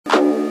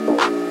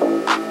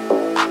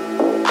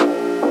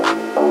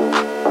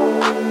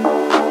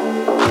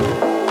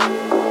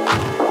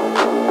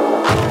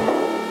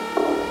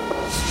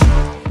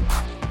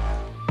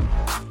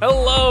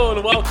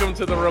Welcome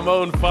to the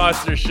Ramon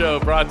Foster Show,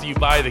 brought to you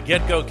by the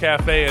Get-Go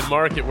Cafe and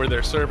Market, where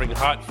they're serving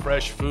hot,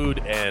 fresh food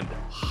and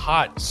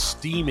hot,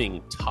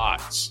 steaming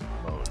tots.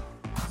 Ramon,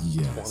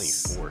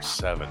 Yes.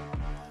 24/7.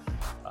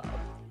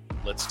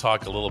 Let's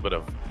talk a little bit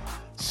of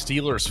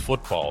Steelers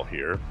football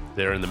here.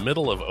 They're in the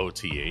middle of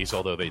OTAs,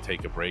 although they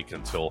take a break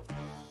until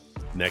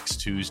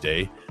next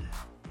Tuesday.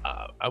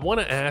 I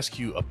want to ask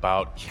you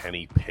about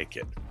Kenny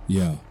Pickett.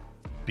 Yeah.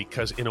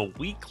 Because in a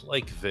week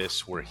like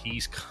this, where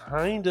he's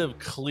kind of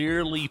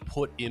clearly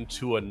put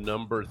into a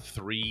number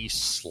 3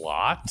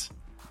 slot,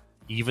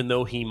 even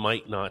though he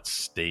might not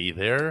stay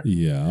there.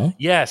 Yeah.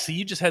 Yeah, so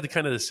you just had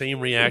the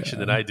same reaction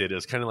that I did. It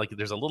was kind of like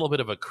there's a little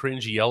bit of a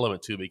cringy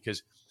element to it,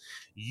 because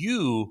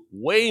you,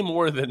 way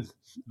more than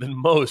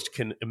most,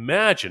 can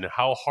imagine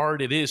how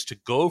hard it is to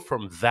go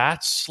from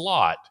that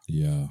slot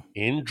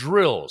in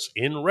drills,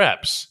 in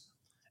reps,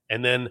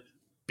 and then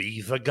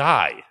be the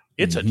guy.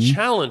 It's a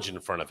challenge in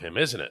front of him,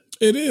 isn't it?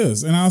 It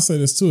is. And I'll say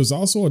this too. It's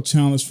also a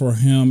challenge for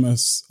him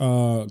as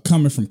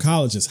coming from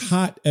college, as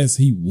hot as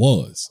he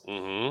was.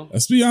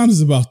 Let's be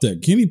honest about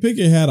that. Kenny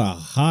Pickett had a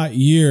hot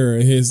year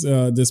his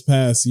this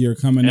past year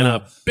coming and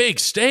out. A big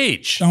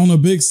stage. On a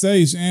big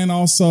stage. And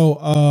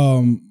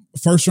also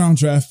first round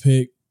draft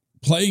pick,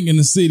 playing in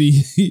the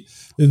city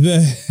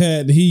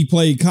that he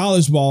played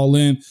college ball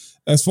in,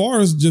 as far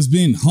as just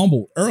being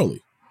humbled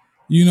early.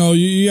 You know,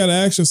 you got to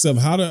ask yourself,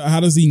 how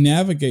does he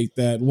navigate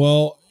that?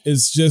 Well,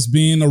 it's just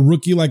being a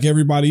rookie like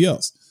everybody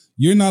else.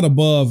 You're not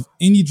above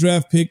any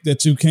draft pick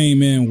that you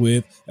came in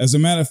with. As a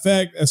matter of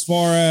fact, as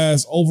far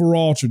as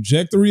overall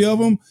trajectory of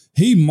him,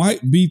 he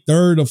might be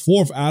third or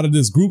fourth out of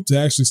this group to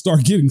actually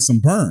start getting some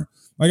burn.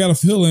 I got a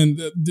feeling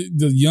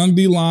the young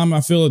D line,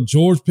 I feel that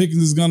George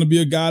Pickens is going to be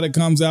a guy that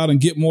comes out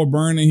and get more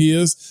burn than he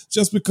is,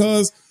 just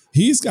because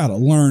he's got to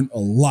learn a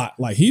lot.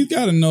 Like, he's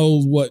got to know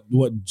what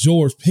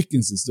George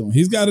Pickens is doing.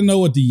 He's got to know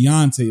what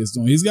Deontay is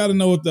doing. He's got to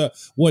know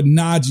what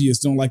Najee is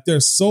doing. Like,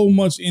 there's so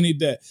much in it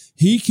that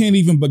he can't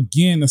even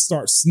begin to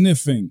start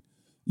sniffing,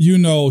 you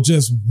know,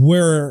 just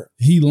where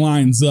he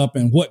lines up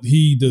and what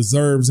he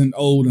deserves and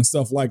owed and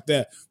stuff like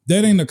that.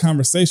 That ain't a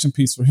conversation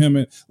piece for him.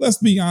 And let's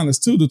be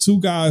honest, too, the two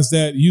guys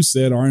that you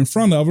said are in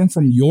front of him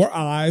from your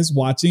eyes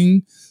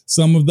watching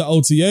some of the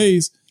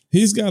OTAs,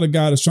 he's got a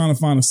guy that's trying to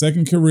find a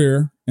second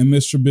career in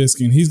Mitch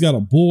Trubisky, and he's got a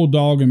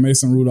bulldog and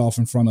Mason Rudolph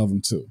in front of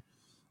him too.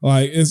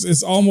 Like,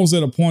 it's almost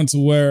at a point to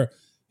where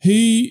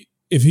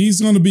if he's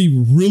going to be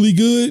really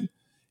good,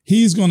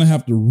 he's going to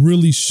have to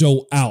really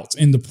show out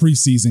in the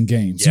preseason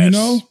games. Yes, you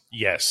know?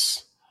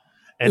 Yes.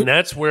 And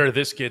that's where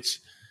this gets.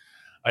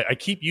 I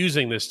keep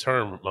using this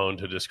term, Ramon,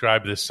 to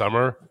describe this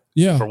summer.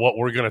 Yeah. For what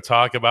we're going to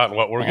talk about and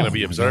what we're going to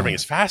be observing.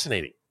 It's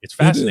fascinating. It's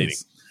fascinating.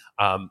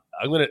 I'm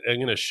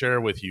going to share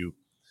with you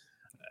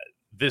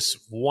this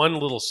one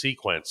little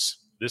sequence.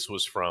 This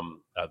was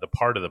from the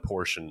part of the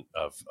portion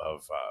of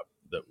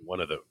one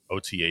of the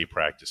OTA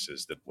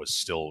practices that was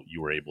still,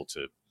 you were able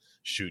to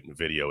shoot and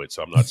video it.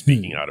 So I'm not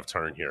speaking out of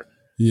turn here.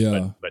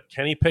 Yeah. But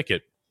Kenny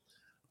Pickett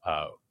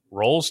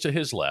rolls to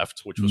his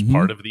left, which was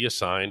part of the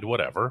assigned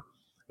whatever.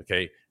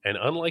 Okay. And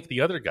unlike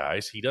the other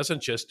guys, he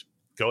doesn't just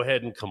go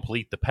ahead and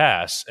complete the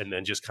pass and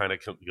then just kind of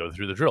go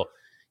through the drill.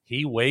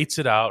 He waits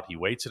it out.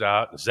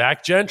 And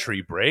Zach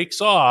Gentry breaks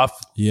off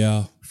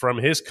from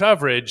his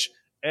coverage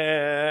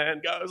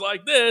and goes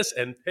like this.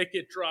 And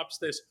Pickett drops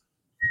this,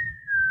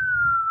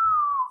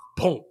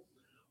 boom,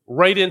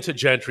 right into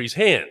Gentry's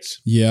hands.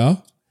 Yeah.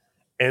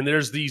 And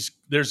there's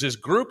this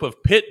group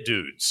of pit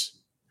dudes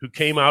who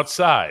came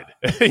outside.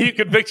 You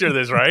can picture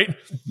this, right?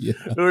 Yeah.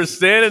 Who are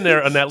standing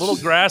there on that little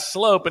grass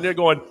slope, and they're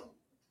going,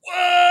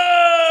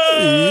 whoa!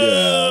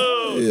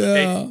 Yeah.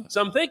 Okay. So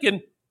I'm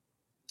thinking,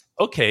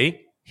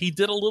 okay, he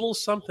did a little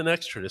something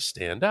extra to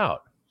stand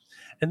out.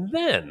 And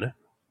then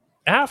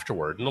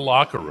afterward, in the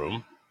locker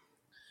room,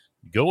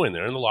 go in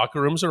there, and the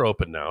locker rooms are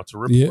open now to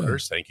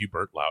reporters. Yeah. Thank you,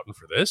 Bert Loughton,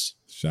 for this.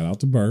 Shout out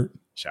to Bert.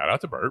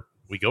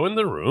 We go in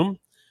the room,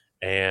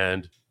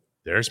 and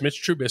there's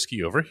Mitch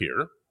Trubisky over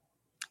here.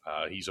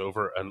 He's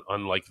over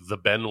on like the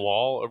Ben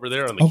wall over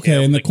there on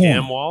the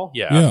cam wall.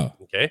 Yeah.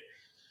 Okay.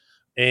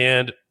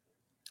 And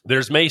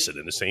there's Mason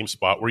in the same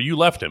spot where you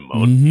left him,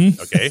 Moan.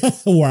 Okay.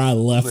 Where I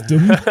left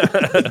him.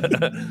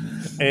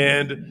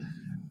 And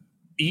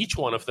each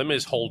one of them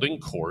is holding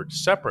court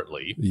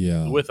separately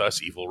with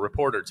us evil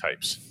reporter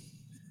types.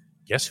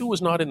 Guess who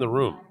was not in the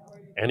room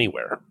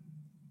anywhere?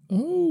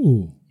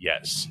 Oh.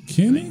 Yes.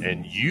 Kenny?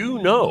 And you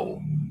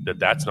know that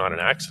that's not an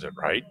accident,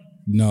 right?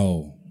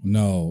 No.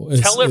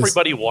 Tell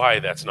everybody why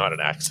that's not an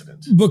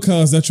accident.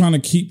 Because they're trying to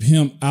keep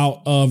him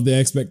out of the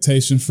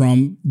expectation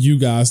from you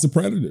guys, the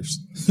Predators.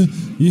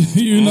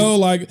 you know,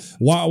 like,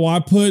 why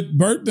put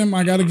Bert them?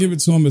 I got to give it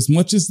to them as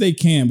much as they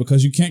can,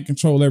 because you can't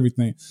control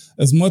everything.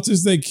 As much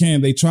as they can,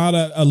 they try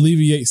to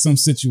alleviate some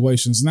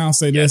situations. Now,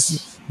 say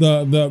this: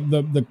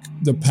 the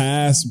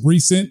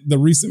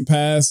recent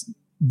past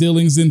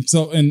dealings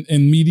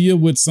in media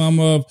with some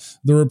of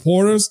the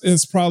reporters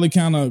is probably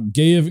kind of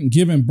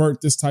giving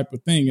Bert this type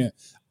of thing. And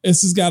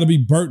this has got to be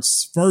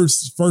Bert's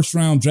first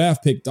round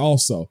draft pick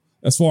also,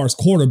 as far as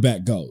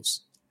quarterback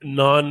goes.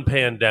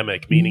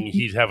 non-pandemic, meaning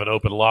he'd have an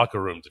open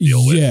locker room to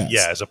deal with. Yes.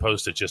 Yeah, as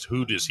opposed to just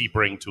who does he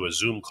bring to a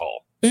Zoom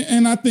call.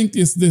 And I think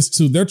it's this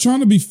too. They're trying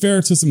to be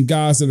fair to some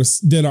guys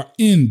that are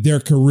in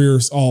their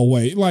careers all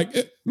way.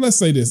 Like, let's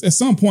say this. At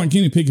some point,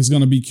 Kenny Pickett is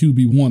going to be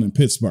QB1 in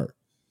Pittsburgh,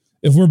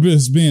 if we're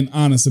just being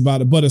honest about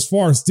it. But as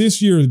far as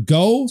this year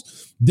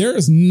goes, there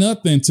is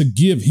nothing to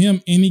give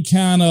him any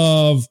kind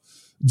of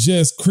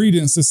just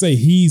credence to say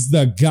he's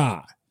the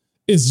guy.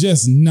 It's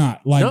just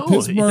not. Like, no,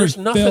 Pittsburgh there's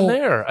nothing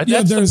there.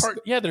 That's the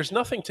part. Yeah, there's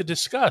nothing to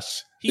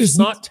discuss. He's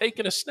not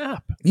taking a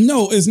snap.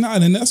 No, it's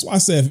not. And that's why I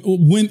said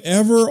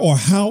whenever or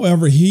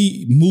however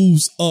he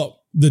moves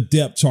up the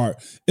depth chart,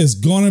 it's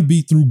going to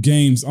be through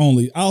games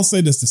only. I'll say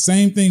this. The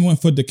same thing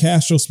went for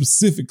DeCastro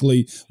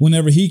specifically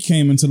whenever he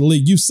came into the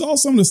league. You saw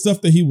some of the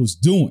stuff that he was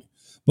doing.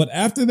 But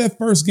after that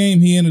first game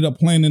he ended up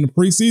playing in the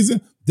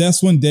preseason,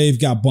 that's when Dave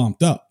got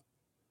bumped up.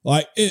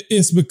 Like,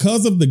 it's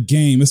because of the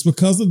game. It's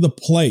because of the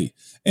play.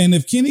 And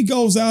if Kenny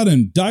goes out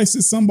and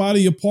dices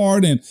somebody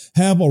apart and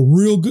have a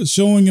real good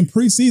showing in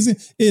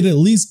preseason, it at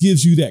least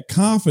gives you that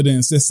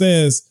confidence that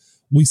says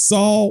we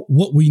saw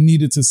what we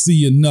needed to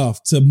see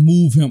enough to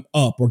move him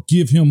up or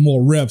give him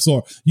more reps.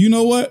 Or, you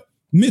know what?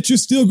 Mitch, you're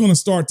still going to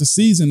start the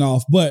season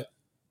off, but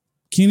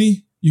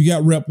Kenny, you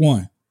got rep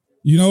one.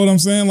 You know what I'm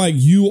saying? Like,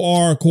 you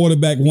are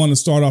quarterback one to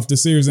start off the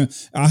series. And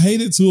I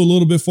hate it too a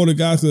little bit for the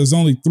guys because there's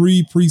only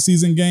 3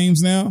 preseason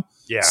games now.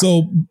 Yeah.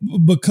 So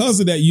because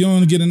of that, you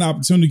only get an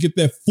opportunity to get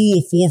that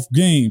full 4th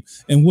game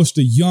in which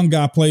the young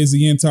guy plays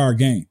the entire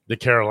game. The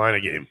Carolina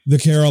game.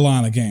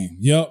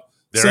 Yep.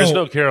 There is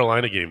no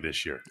Carolina game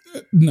this year.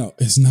 No,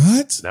 it's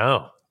not?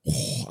 No.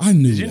 Oh, I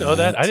knew that. Did you know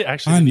that? I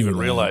actually didn't even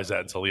realize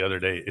that until the other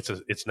day.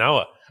 It's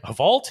now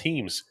of all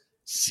teams,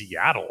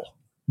 Seattle.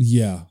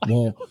 Yeah,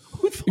 well,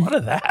 who thought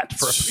of that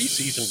for a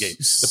preseason game?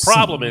 The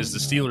problem is the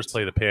Steelers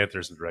play the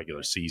Panthers in the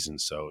regular season,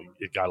 so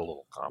it got a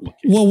little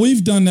complicated. Well,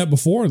 we've done that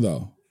before,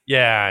 though.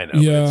 Yeah, I know.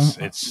 Yeah,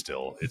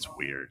 it's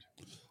weird.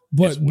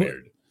 But, it's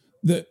weird.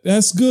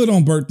 That's good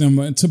on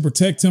Bertham to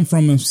protect him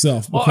from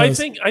himself. Well, I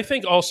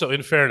think also,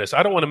 in fairness,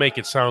 I don't want to make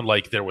it sound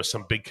like there was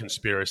some big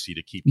conspiracy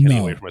to keep Kenny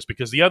away from us,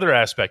 because the other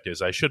aspect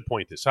is, I should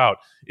point this out,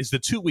 is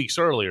that 2 weeks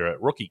earlier at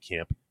rookie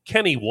camp,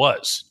 Kenny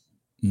was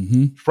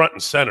front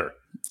and center.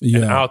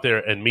 And out there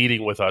and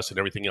meeting with us and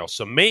everything else.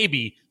 So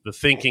maybe the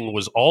thinking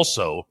was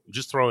also,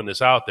 just throwing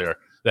this out there,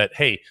 that,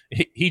 hey,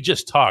 he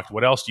just talked.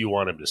 What else do you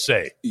want him to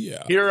say?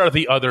 Yeah. Here are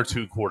the other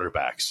 2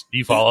 quarterbacks. Do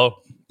you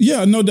follow?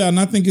 Yeah, no doubt. And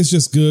I think it's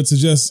just good to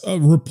just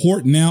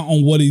report now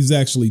on what he's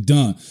actually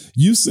done.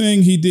 You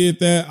saying he did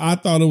that, I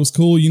thought it was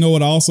cool. You know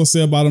what I also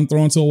said about him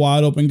throwing to a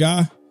wide open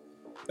guy?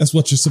 That's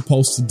what you're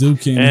supposed to do,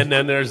 Kenny. And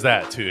then there's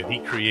that, too. He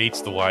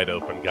creates the wide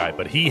open guy,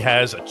 but he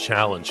has a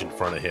challenge in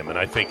front of him. And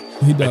I think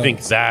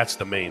that's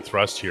the main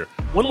thrust here.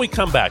 When we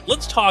come back,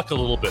 let's talk a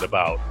little bit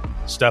about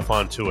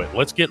Stephon Tuitt.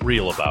 Let's get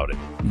real about it.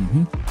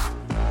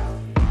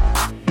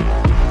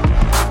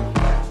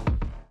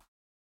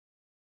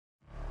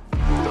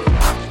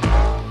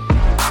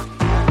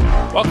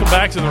 Welcome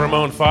back to the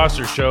Ramon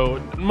Foster Show.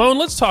 Ramon,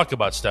 let's talk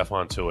about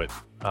Stephon Tuitt.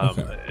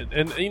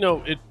 And you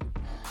know,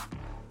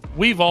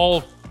 we've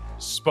all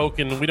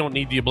spoken. We don't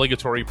need the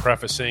obligatory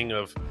prefacing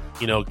of,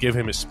 you know, give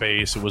him his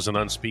space. It was an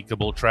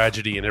unspeakable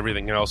tragedy and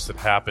everything else that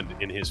happened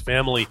in his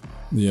family.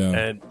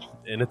 Yeah.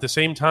 And at the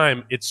same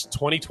time, it's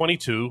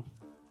 2022.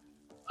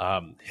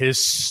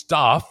 His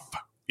stuff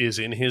is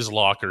in his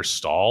locker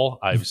stall.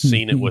 I've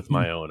seen it with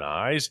my own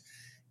eyes.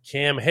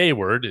 Cam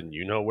Hayward, and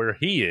you know where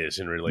he is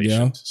in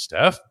relation to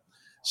Steph,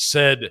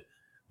 said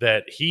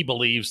that he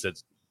believes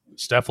that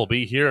Steph will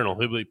be here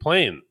and he'll be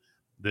playing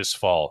this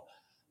fall.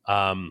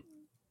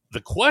 The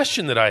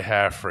question that I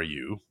have for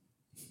you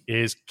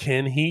is,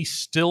 can he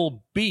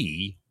still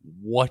be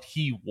what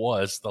he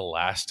was the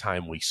last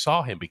time we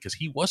saw him? Because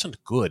he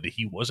wasn't good.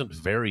 He wasn't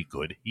very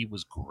good. He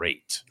was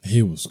great.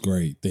 He was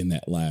great in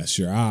that last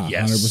year. I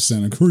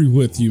 100% agree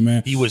with you,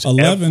 man. He was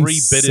every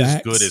bit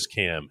as good as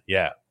Cam.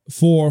 Yeah.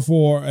 For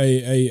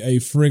a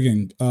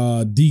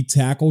friggin' D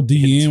tackle,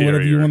 DN,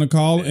 whatever you want to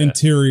call it,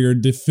 interior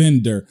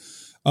defender.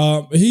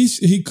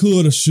 He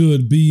could or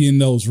should be in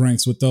those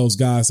ranks with those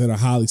guys that are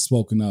highly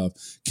spoken of.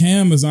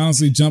 Cam has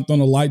honestly jumped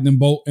on a lightning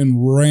bolt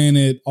and ran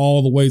it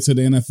all the way to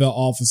the NFL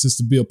offices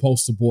to be a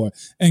poster boy.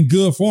 And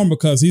good for him,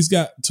 because he's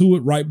got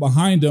Tuitt right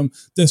behind him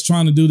that's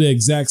trying to do the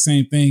exact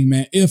same thing,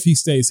 man, if he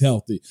stays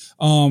healthy.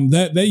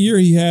 That year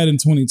he had in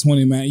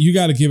 2020, man, you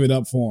got to give it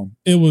up for him.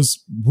 It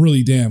was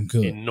really damn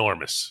good.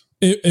 Enormous.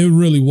 It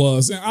really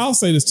was. And I'll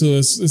say this too.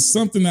 It's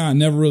something that I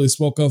never really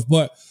spoke of,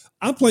 but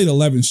I played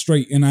 11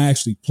 straight and I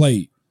actually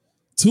played.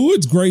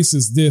 Tuitt's grace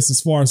is this, as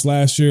far as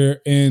last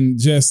year and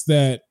just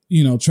that,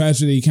 you know,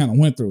 tragedy he kind of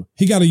went through.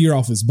 He got a year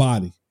off his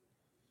body.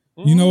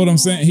 You know what I'm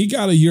saying? He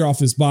got a year off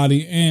his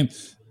body. And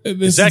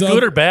Is that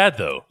good or bad,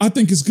 though? I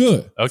think it's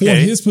good for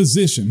his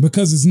position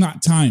because it's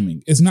not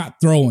timing. It's not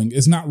throwing.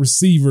 It's not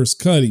receivers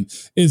cutting.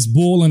 It's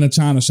bull in a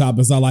china shop,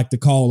 as I like to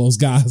call those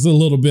guys a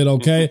little bit,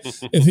 okay?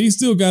 If he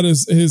still got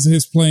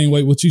his playing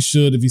weight, which he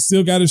should, if he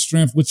still got his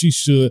strength, which he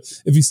should,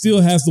 if he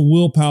still has the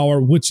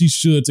willpower, which he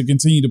should, to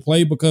continue to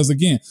play, because,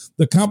 again,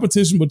 the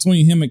competition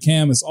between him and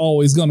Cam is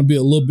always going to be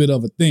a little bit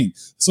of a thing.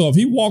 So if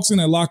he walks in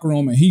that locker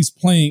room and he's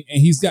playing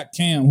and he's got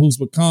Cam, who's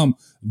become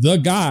the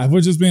guy, if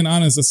we're just being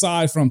honest,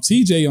 aside from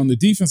TJ on the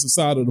defensive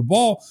side of the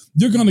ball,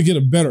 you're going to get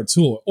a better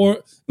tour. Or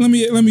let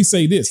me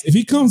say this. If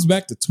he comes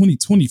back to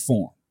 2020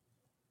 form,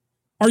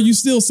 are you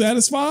still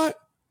satisfied?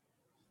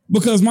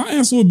 Because my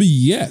answer would be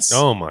yes.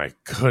 Oh, my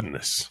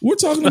goodness. We're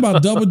talking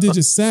about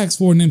double-digit sacks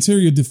for an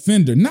interior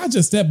defender. Not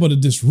just that, but a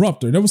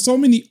disruptor. There were so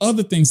many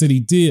other things that he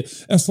did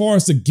as far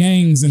as the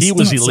gangs and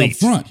stunts up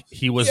front.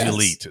 He was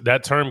elite.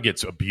 That term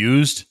gets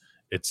abused.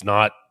 It's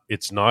not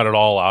at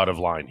all out of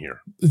line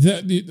here.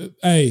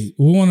 Hey,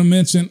 we want to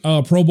mention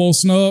Pro Bowl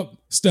snub,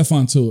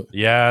 Stephon Tuitt.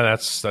 Yeah,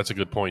 that's a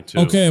good point, too.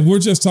 Okay, if we're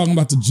just talking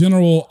about the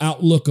general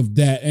outlook of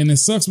that, and it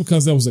sucks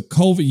because there was a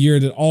COVID year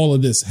that all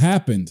of this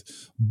happened,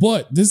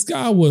 but this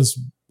guy was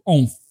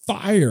on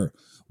fire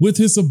with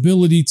his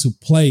ability to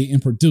play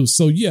and produce.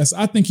 So, yes,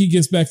 I think he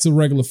gets back to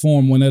regular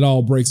form when it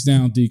all breaks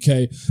down,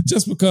 DK,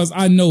 just because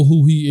I know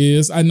who he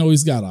is. I know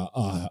he's got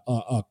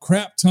a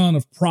crap ton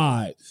of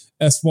pride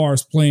as far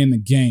as playing the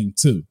game,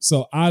 too.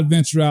 So I'd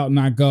venture out and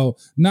I go,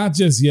 not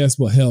just yes,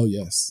 but hell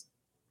yes.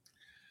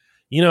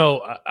 You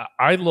know,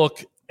 I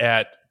look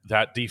at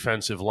that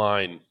defensive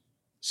line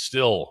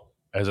still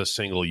as a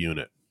single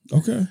unit.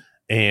 Okay.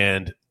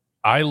 And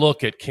I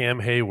look at Cam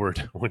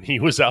Hayward when he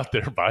was out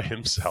there by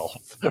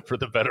himself for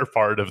the better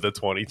part of the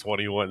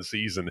 2021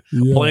 season,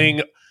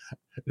 playing.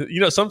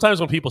 You know, sometimes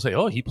when people say,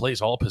 oh, he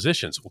plays all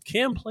positions. Well,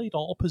 Cam played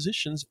all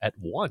positions at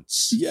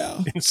once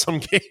in some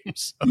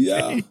games. Okay?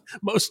 Yeah.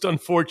 Most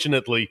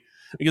unfortunately,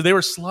 because they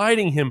were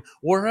sliding him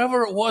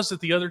wherever it was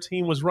that the other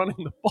team was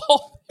running the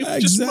ball.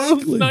 Just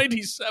moved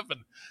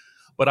 97.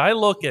 But I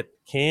look at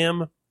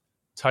Cam,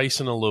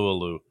 Tyson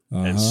Alualu,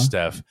 and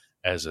Steph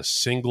as a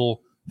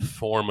single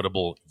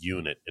formidable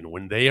unit. And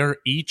when they are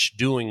each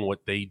doing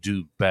what they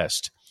do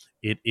best,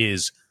 it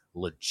is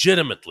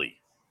legitimately,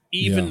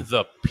 even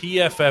the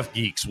PFF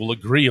geeks will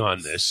agree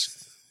on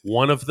this,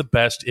 one of the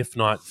best, if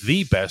not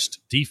the best,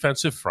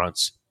 defensive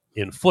fronts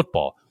in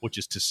football, which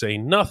is to say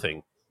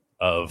nothing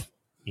of,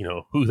 you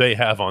know, who they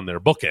have on their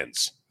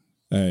bookends.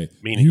 Hey,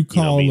 you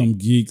call them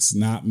geeks,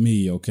 not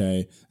me,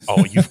 okay?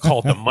 Oh, you've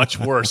called them much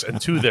worse, and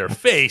to their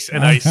face,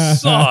 and I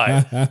saw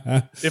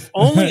it. If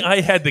only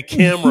I had the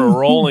camera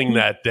rolling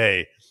that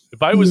day.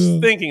 If I was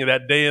thinking of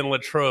that day in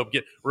Latrobe,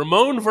 get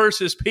Ramon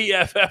versus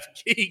PFF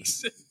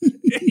geeks.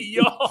 Hey,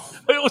 y'all,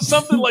 it was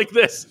something like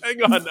this.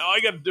 Hang on now, I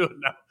got to do it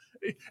now.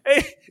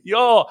 Hey,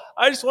 y'all,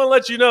 I just want to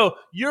let you know,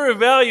 y'all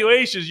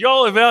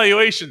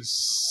evaluations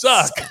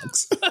suck.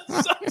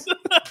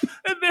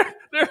 And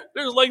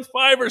there's like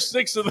 5 or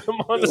 6 of them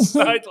on the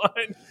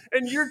sideline,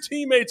 and your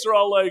teammates are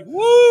all like,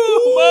 woo,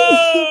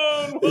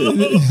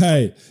 Ramon.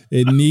 Hey,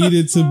 it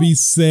needed to be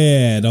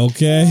said,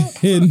 okay?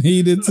 It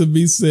needed to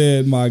be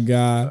said, my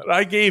guy.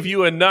 I gave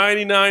you a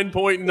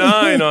 99.9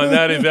 on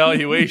that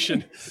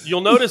evaluation.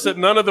 You'll notice that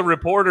none of the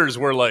reporters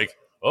were like,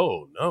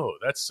 oh, no,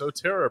 that's so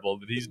terrible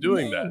that he's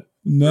doing that.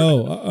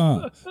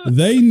 No,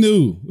 They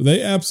knew.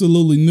 They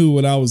absolutely knew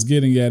what I was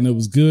getting at, and it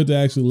was good to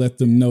actually let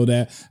them know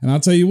that. And I'll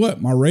tell you what,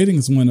 my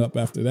ratings went up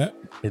after that.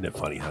 Isn't it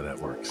funny how that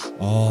works?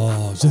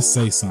 Oh, just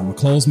say something. A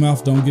closed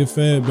mouth don't get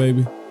fed,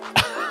 baby.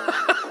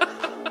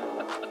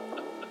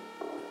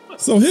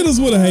 So hit us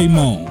with a hey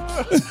moan.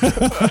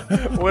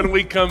 When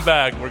we come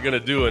back, we're going to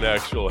do an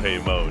actual hey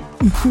moan.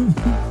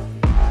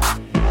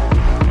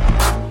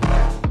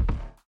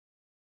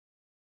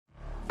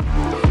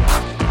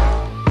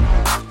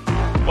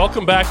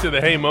 Welcome back to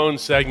the Hey Moan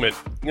segment.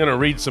 I'm going to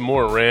read some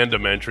more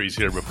random entries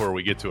here before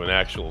we get to an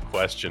actual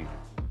question.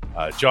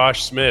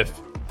 Josh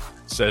Smith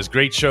says,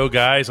 great show,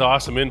 guys.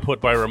 Awesome input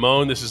by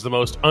Ramon. This is the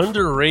most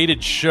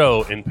underrated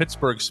show in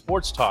Pittsburgh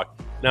sports talk.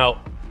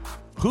 Now,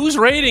 who's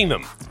rating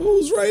them?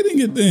 Who's rating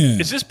it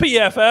then? Is this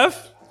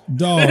PFF?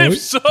 Dog, if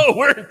so,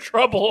 we're in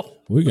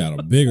trouble. We got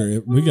a bigger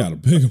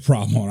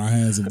problem on our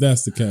hands if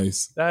that's the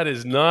case. That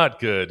is not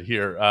good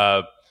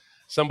here.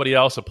 Somebody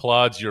else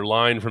applauds your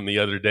line from the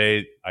other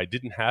day. I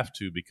didn't have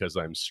to because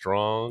I'm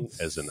strong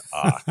as an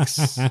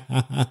ox.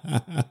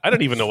 I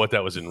don't even know what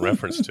that was in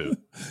reference to.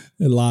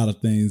 A lot of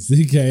things,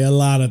 DK. A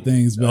lot of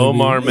things, baby.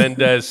 Omar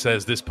Mendez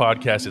says, this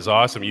podcast is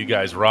awesome. You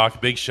guys rock.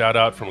 Big shout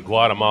out from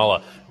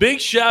Guatemala. Big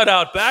shout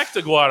out back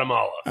to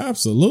Guatemala.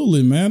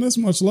 Absolutely, man. That's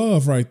much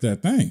love right there.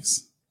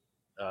 Thanks.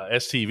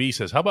 STV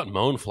says, how about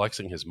Moan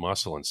flexing his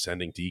muscle and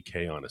sending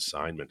DK on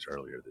assignment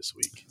earlier this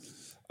week?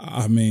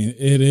 I mean,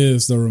 it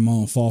is the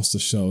Ramon Foster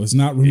show. It's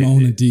not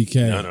Ramon and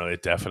DK. No,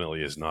 it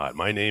definitely is not.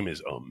 My name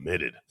is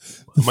omitted.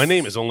 My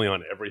name is only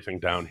on everything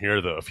down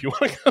here, though. If you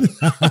want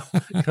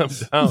to come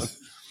down.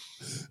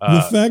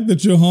 The fact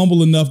that you're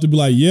humble enough to be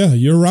like, yeah,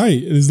 you're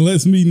right, it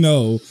lets me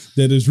know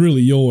that it's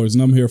really yours,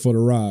 and I'm here for the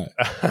ride.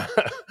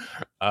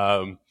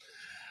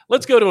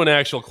 Let's go to an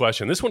actual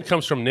question. This one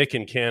comes from Nick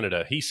in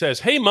Canada. He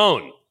says, "Hey,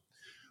 Moan,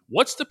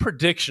 what's the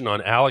prediction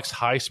on Alex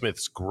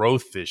Highsmith's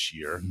growth this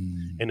year?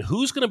 And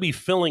who's going to be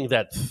filling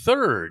that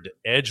third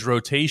edge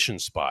rotation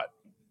spot?"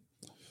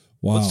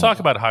 Wow. Let's talk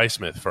about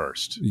Highsmith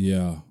first.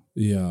 Yeah.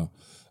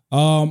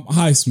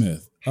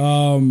 Highsmith,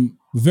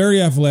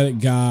 very athletic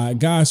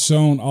guy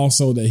shown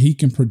also that he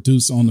can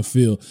produce on the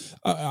field.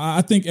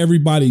 I think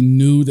everybody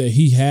knew that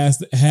he had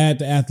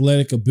the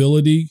athletic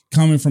ability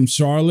coming from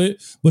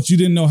Charlotte, but you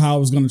didn't know how it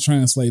was going to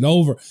translate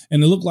over.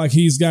 And it looked like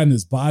he's gotten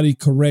his body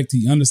correct.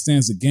 He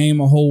understands the game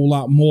a whole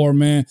lot more,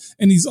 man.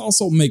 And he's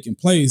also making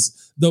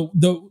plays.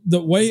 The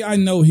way I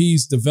know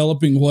he's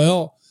developing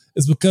well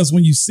is because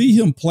when you see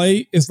him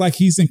play, it's like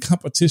he's in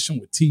competition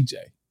with TJ.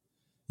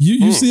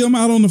 You see him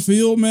out on the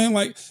field, man.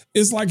 Like,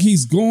 it's like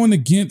he's going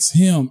against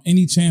him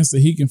any chance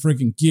that he can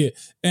freaking get.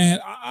 And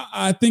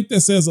I think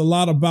that says a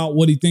lot about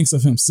what he thinks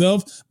of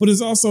himself, but it's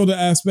also the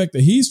aspect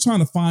that he's trying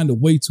to find a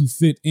way to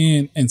fit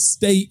in and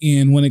stay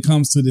in when it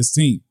comes to this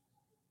team.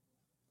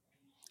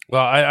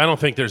 Well, I don't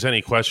think there's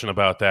any question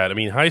about that. I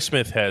mean,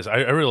 Highsmith has, I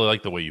really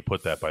like the way you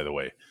put that, by the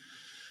way,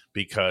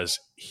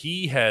 because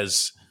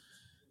he's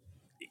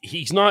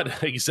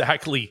not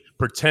exactly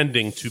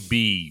pretending to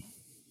be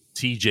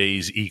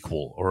TJ's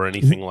equal or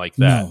anything like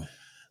that. No.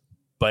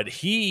 But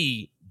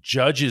he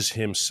judges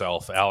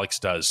himself, Alex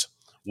does,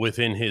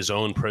 within his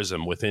own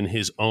prism, within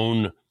his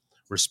own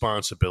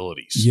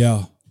responsibilities.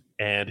 Yeah.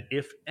 And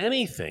if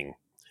anything,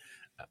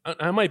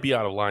 I might be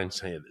out of line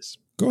saying this,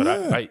 but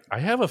I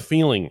have a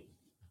feeling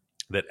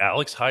that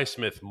Alex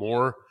Highsmith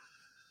more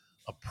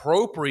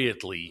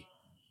appropriately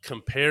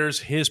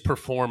compares his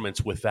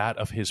performance with that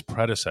of his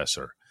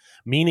predecessor.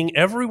 Meaning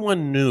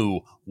everyone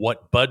knew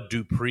what Bud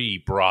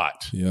Dupree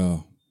brought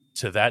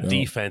to that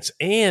defense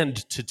and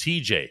to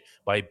TJ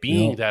by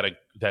being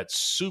that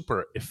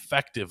super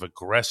effective,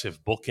 aggressive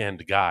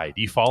bookend guy.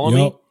 Do you follow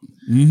me?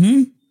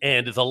 Mm-hmm.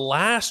 And the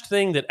last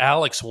thing that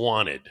Alex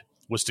wanted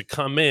was to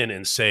come in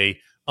and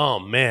say, "Oh,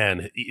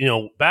 man,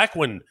 back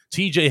when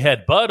TJ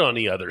had Bud on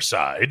the other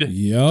side, ... Do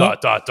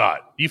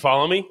you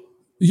follow me?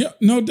 Yeah,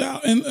 no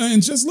doubt.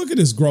 And just look at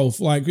his growth.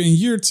 Like in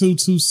year 2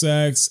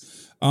 sacks.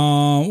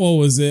 What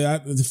was it?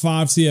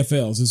 5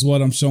 TFLs is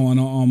what I'm showing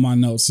on my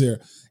notes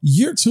here.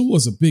 Year 2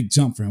 was a big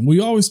jump for him.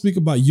 We always speak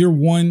about year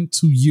 1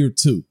 to year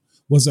 2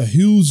 was a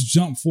huge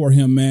jump for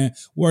him, man,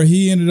 where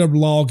he ended up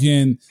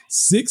logging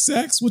 6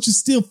 sacks, which is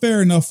still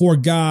fair enough for a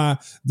guy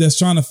that's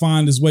trying to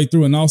find his way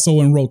through and also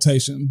in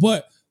rotation.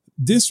 But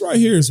this right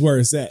here is where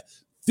it's at.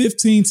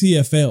 15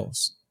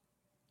 TFLs.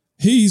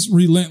 He's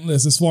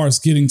relentless as far as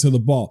getting to the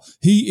ball.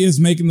 He is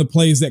making the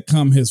plays that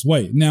come his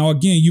way. Now,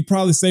 again, you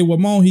probably say, well,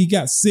 Mo, he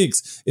got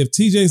 6. If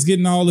TJ's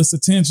getting all this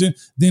attention,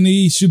 then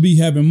he should be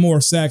having more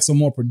sacks or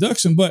more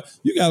production. But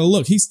you got to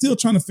look, he's still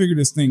trying to figure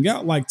this thing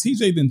out. Like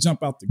TJ didn't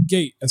jump out the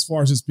gate as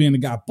far as just being the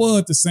guy,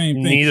 but the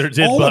same thing. Neither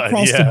did all Bud,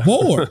 across the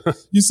board.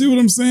 You see what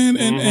I'm saying?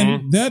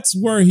 And that's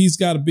where he's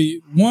got to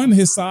be. One,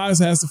 his size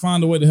has to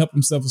find a way to help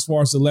himself as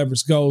far as the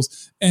leverage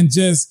goes, and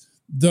just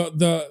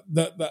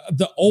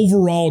the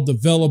overall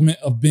development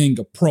of being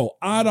a pro.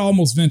 I'd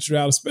almost venture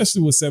out,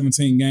 especially with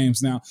 17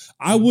 games now,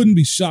 I wouldn't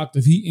be shocked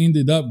if he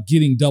ended up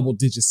getting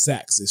double-digit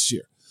sacks this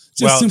year.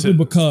 Simply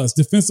because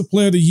Defensive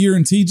Player of the Year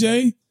in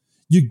TJ,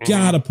 you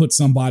got to put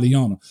somebody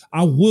on him.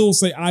 I will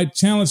say I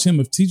challenge him,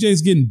 if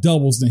TJ's getting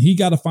doubles, then he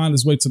got to find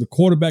his way to the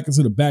quarterback and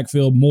to the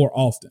backfield more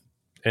often.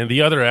 And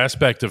the other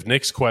aspect of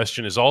Nick's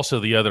question is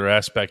also the other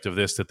aspect of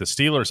this that the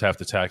Steelers have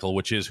to tackle,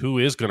 which is who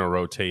is going to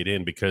rotate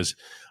in, because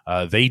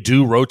they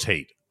do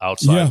rotate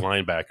outside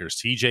linebackers.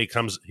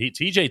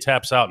 TJ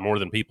taps out more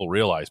than people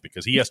realize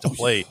because he has to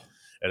play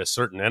at a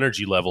certain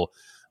energy level.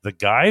 The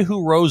guy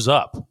who rose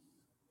up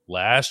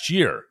last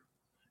year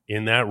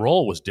in that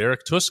role was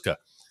Derek Tuska.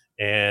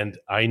 And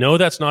I know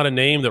that's not a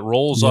name that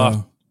rolls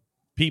off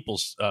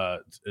people's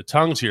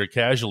tongues here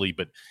casually,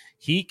 but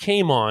he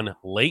came on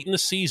late in the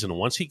season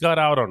once he got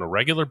out on a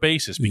regular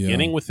basis,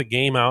 beginning with the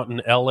game out in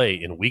L.A.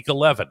 in Week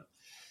 11.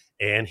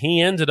 And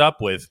he ended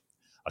up with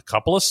a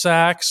couple of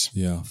sacks,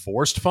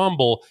 forced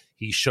fumble.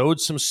 He showed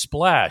some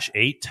splash,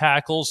 8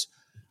 tackles,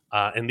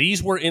 and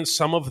these were in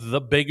some of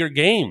the bigger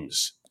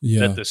games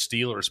that the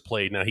Steelers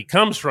played. Now, he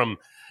comes from,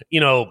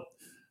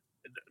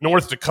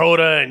 North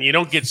Dakota, and you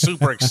don't get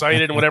super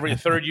excited and whatever, a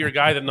third-year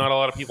guy that not a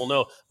lot of people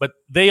know. But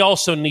they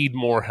also need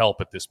more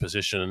help at this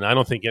position, and I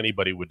don't think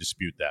anybody would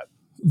dispute that.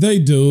 They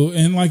do,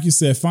 and like you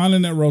said,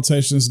 finding that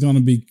rotation is going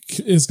to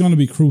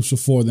be crucial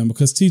for them,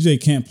 because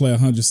TJ can't play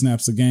 100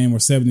 snaps a game or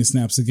 70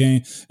 snaps a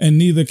game, and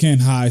neither can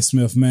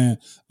Highsmith, man.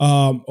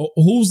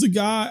 Who's the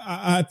guy?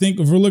 I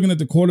think if we're looking at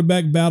the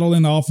quarterback battle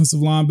and the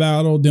offensive line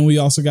battle, then we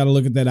also got to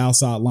look at that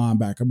outside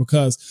linebacker,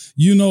 because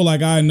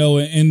like I know,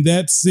 in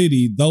that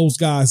city, those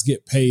guys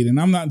get paid, and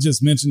I'm not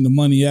just mentioning the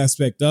money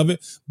aspect of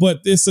it,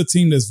 but it's a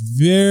team that's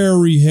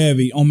very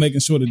heavy on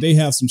making sure that they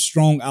have some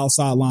strong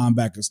outside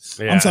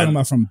linebackers. I'm talking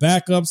about from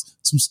backups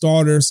to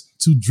starters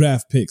to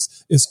draft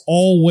picks. It's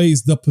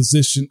always the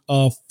position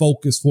of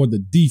focus for the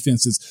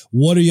defenses.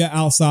 What are your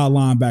outside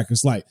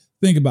linebackers like?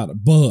 Think about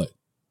it. Bud,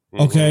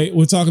 Okay.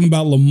 We're talking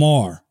about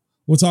Lamar.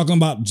 We're talking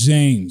about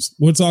James.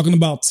 We're talking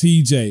about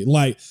TJ.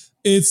 Like,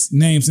 it's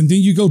names. And then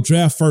you go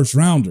draft first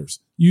rounders,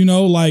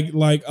 like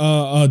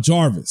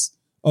Jarvis.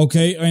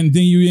 Okay. And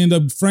then you end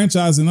up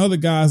franchising other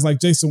guys like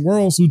Jason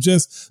Worlds, who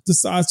just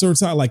decides to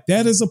retire. Like,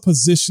 that is a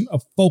position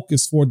of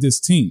focus for this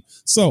team.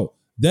 So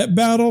that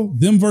battle,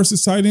 them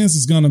versus tight ends,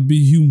 is going to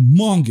be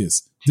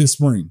humongous this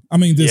spring. I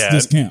mean,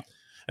 this camp.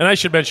 And I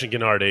should mention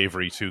Gennard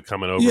Avery, too,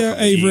 coming over from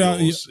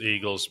the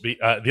Eagles.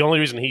 The only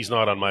reason he's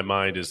not on my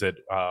mind is that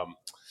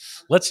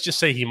let's just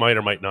say he might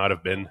or might not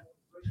have been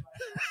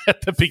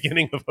at the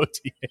beginning of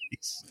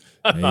OTAs.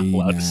 I'm not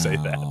allowed to say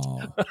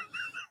that.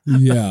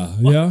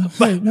 Yeah.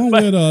 Hey, one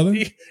way or the other.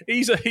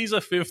 He's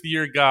a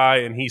fifth-year guy,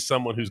 and he's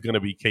someone who's going to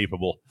be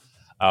capable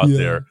out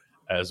there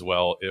as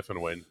well if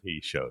and when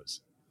he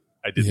shows.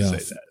 I didn't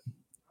say that.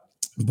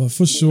 But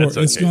for sure,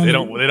 okay. It's gonna,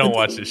 they don't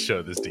watch this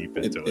show this deep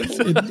into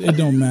it. It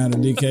don't matter,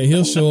 DK.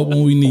 He'll show up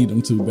when we need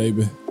him to,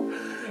 baby.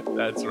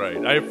 That's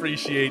right. I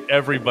appreciate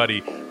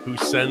everybody who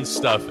sends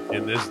stuff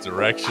in this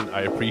direction.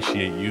 I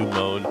appreciate you,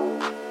 Moan.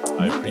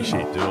 I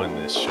appreciate doing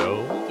this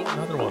show. We'll do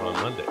another one on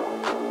Monday.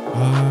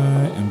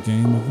 I am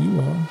game of you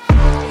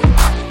all.